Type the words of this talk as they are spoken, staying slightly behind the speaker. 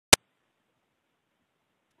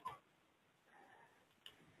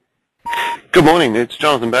Good morning, it's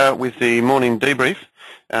Jonathan Barratt with the morning debrief.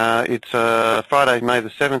 It's Friday, May the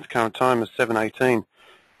 7th, current time is 7:18.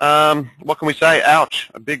 What can we say?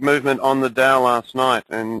 Ouch, a big movement on the Dow last night,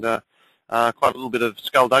 and quite a little bit of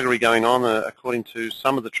skullduggery going on according to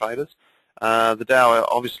some of the traders. The Dow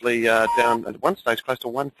obviously down at one stage close to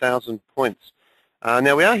 1,000 points.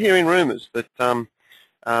 Now we are hearing rumours that a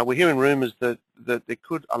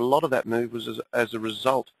lot of that move was as a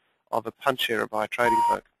result of a punch error by a trading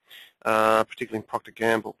clerk. Particularly in Procter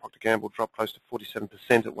Gamble. Procter Gamble dropped close to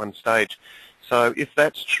 47% at one stage. So if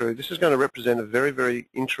that's true, this is going to represent a very, very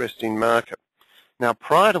interesting market. Now,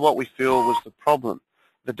 prior to what we feel was the problem,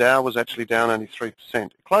 the Dow was actually down only 3%.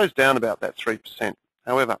 It closed down about that 3%.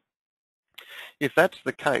 However, if that's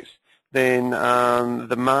the case, then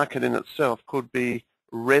the market in itself could be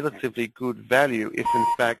relatively good value if, in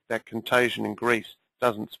fact, that contagion in Greece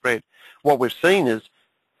doesn't spread. What we've seen is,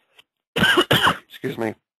 excuse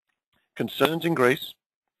me, concerns in Greece,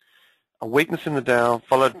 a weakness in the Dow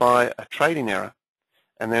followed by a trading error,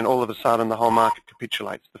 and then all of a sudden the whole market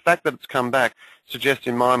capitulates. The fact that it's come back suggests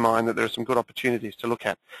in my mind that there are some good opportunities to look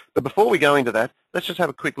at. But before we go into that, let's just have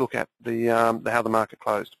a quick look at how the market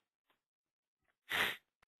closed.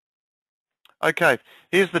 Okay,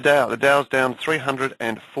 here's the Dow. The Dow's down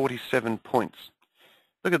 347 points.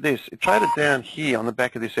 Look at this. It traded down here on the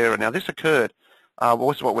back of this area. Now this occurred,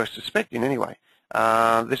 also what we're suspecting anyway.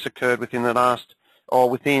 This occurred within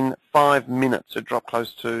within 5 minutes. It dropped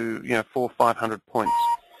close to 400 or 500 points.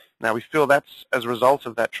 Now we feel that's as a result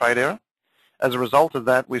of that trade error. As a result of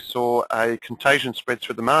that, we saw a contagion spread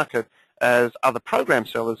through the market as other program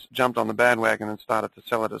sellers jumped on the bandwagon and started to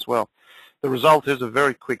sell it as well. The result is a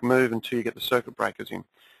very quick move until you get the circuit breakers in.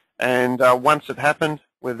 And once it happened,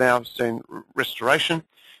 we've now seen restoration.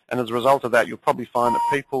 And as a result of that, you'll probably find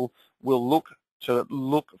that people will look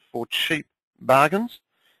for cheap bargains,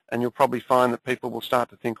 and you'll probably find that people will start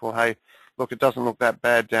to think, well, hey, look, it doesn't look that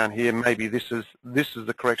bad down here. Maybe this is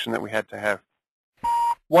the correction that we had to have.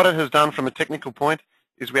 What it has done from a technical point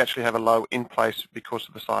is we actually have a low in place because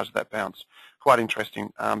of the size of that bounce. Quite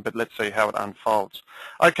interesting, but let's see how it unfolds.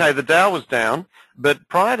 Okay, the Dow was down, but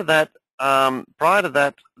prior to that,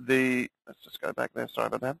 let's just go back there. Sorry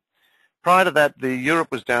about that. Prior to that, the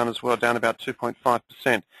Europe was down as well, down about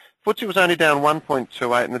 2.5%. FTSE was only down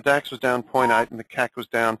 1.28, and the DAX was down 0.8, and the CAC was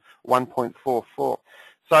down 1.44.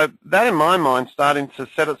 So that, in my mind, starting to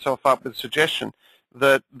set itself up with suggestion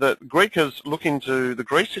that the Greece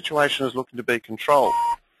situation is looking to be controlled.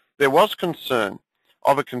 There was concern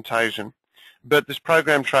of a contagion, but this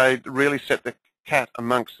program trade really set the cat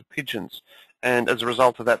amongst the pigeons, and as a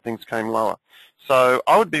result of that, things came lower. So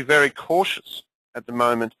I would be very cautious at the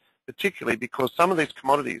moment, particularly because some of these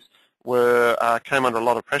commodities came under a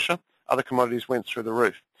lot of pressure. Other commodities went through the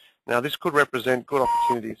roof. Now this could represent good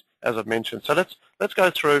opportunities, as I've mentioned. So let's go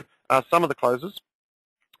through some of the closes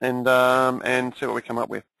and see what we come up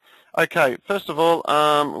with. Okay, first of all,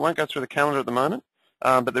 we won't go through the calendar at the moment,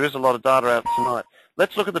 but there is a lot of data out tonight.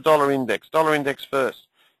 Let's look at the dollar index. Dollar index first.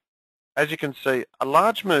 As you can see, a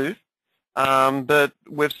large move, but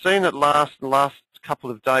we've seen it last couple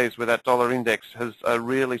of days where that dollar index has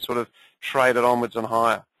really sort of traded onwards and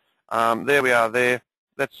higher. There we are there.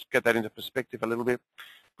 Let's get that into perspective a little bit.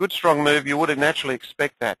 Good strong move. You would naturally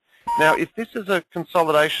expect that. Now, if this is a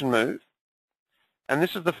consolidation move, and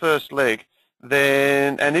this is the first leg,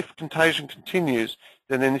 and if contagion continues,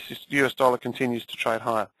 then this US dollar continues to trade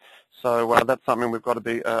higher. So that's something we've got to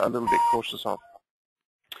be a little bit cautious of.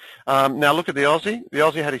 Now look at the Aussie. The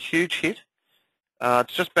Aussie had a huge hit.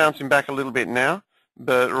 It's just bouncing back a little bit now,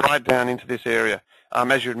 but right down into this area.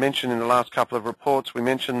 As you had mentioned in the last couple of reports, we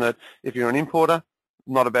mentioned that if you're an importer,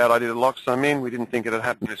 not a bad idea to lock some in. We didn't think it would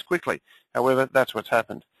happen this quickly. However, that's what's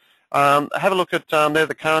happened. Have a look at there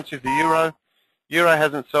the currencies, the euro. Euro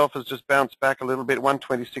has just bounced back a little bit,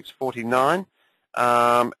 126.49.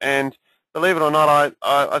 And believe it or not,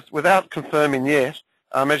 I without confirming yet,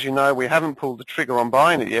 as you know, we haven't pulled the trigger on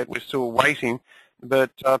buying it yet. We're still waiting,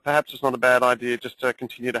 but perhaps it's not a bad idea just to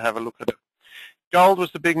continue to have a look at it. Gold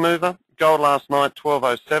was the big mover. Gold last night,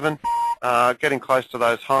 12.07, getting close to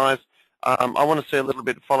those highs. I want to see a little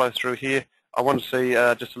bit follow through here. I want to see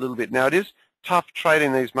just a little bit. Now, it is tough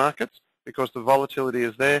trading these markets because the volatility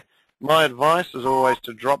is there. My advice is always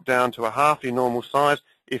to drop down to a half your normal size,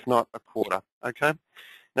 if not a quarter. Okay.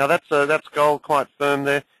 Now, that's gold quite firm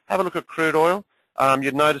there. Have a look at crude oil.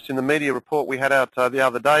 You'd notice in the media report we had out the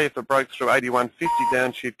other day, if it broke through 81.50,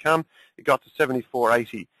 down she'd come. It got to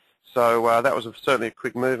 74.80. So that was certainly a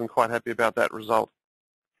quick move, and quite happy about that result.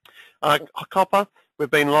 Copper, we've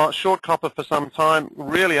been short copper for some time,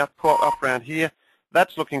 really up around here.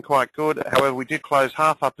 That's looking quite good. However, we did close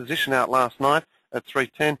half our position out last night at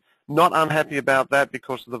 310. Not unhappy about that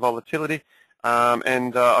because of the volatility,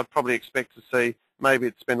 and I'd probably expect to see maybe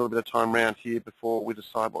it spend a little bit of time around here before we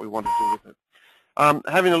decide what we want to do with it.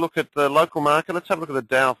 Having a look at the local market, let's have a look at the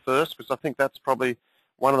Dow first, because I think that's probably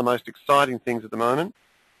one of the most exciting things at the moment.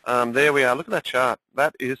 There we are. Look at that chart.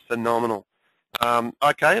 That is phenomenal.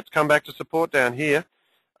 Okay, it's come back to support down here.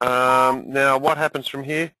 Now, what happens from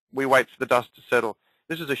here? We wait for the dust to settle.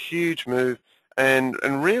 This is a huge move, and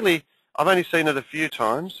really, I've only seen it a few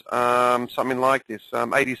times, something like this.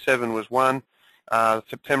 87 was one,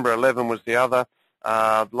 September 11 was the other,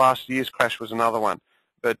 last year's crash was another one.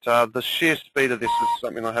 But the sheer speed of this is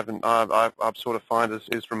something I've sort of find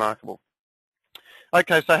is remarkable.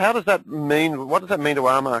 Okay, so how does that mean? What does that mean to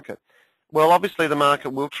our market? Well, obviously the market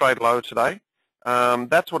will trade lower today.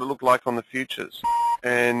 That's what it looked like on the futures,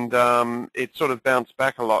 and it sort of bounced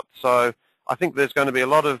back a lot. So I think there's going to be a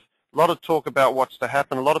lot of talk about what's to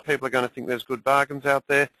happen. A lot of people are going to think there's good bargains out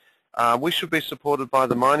there. We should be supported by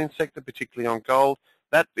the mining sector, particularly on gold.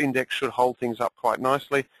 That index should hold things up quite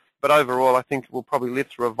nicely. But overall, I think we'll probably live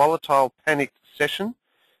through a volatile, panicked session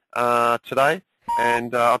today,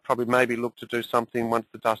 and I'll probably maybe look to do something once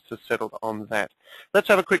the dust has settled on that. Let's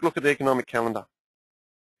have a quick look at the economic calendar.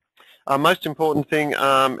 Most important thing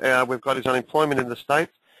we've got is unemployment in the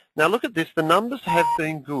States. Now look at this. The numbers have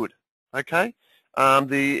been good. Okay,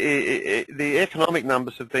 the economic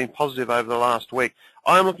numbers have been positive over the last week.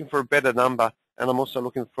 I'm looking for a better number, and I'm also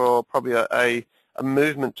looking for probably a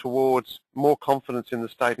movement towards more confidence in the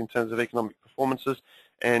state in terms of economic performances,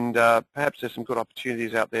 and perhaps there's some good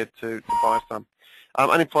opportunities out there to buy some.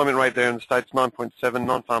 Unemployment rate there in the States, 9.7.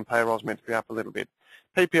 Non-farm payroll is meant to be up a little bit.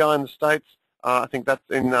 PPI in the States, I think that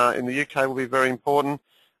in the UK will be very important.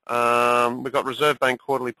 We've got Reserve Bank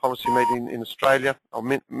quarterly policy meeting in Australia, or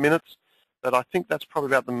minutes, but I think that's probably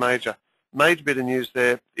about the major bit of news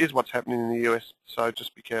there is what's happening in the US, so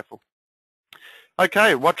just be careful.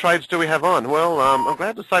 Okay, what trades do we have on? Well, I'm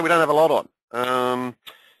glad to say we don't have a lot on.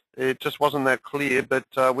 It just wasn't that clear, but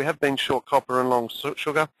we have been short copper and long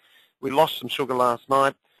sugar. We lost some sugar last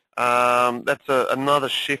night. That's another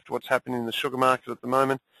shift what's happening in the sugar market at the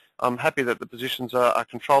moment. I'm happy that the positions are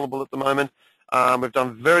controllable at the moment. We've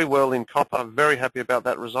done very well in copper. I'm very happy about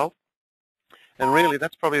that result. And really,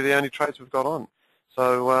 that's probably the only trades we've got on.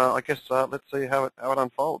 So I guess let's see how it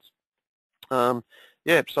unfolds.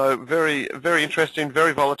 Yeah, so very interesting,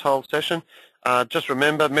 very volatile session. Just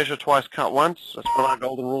remember, measure twice, cut once. That's one of our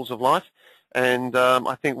golden rules of life. And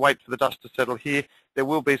I think wait for the dust to settle here. There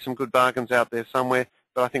will be some good bargains out there somewhere,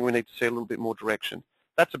 but I think we need to see a little bit more direction.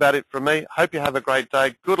 That's about it from me. Hope you have a great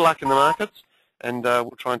day. Good luck in the markets, and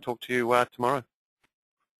we'll try and talk to you tomorrow.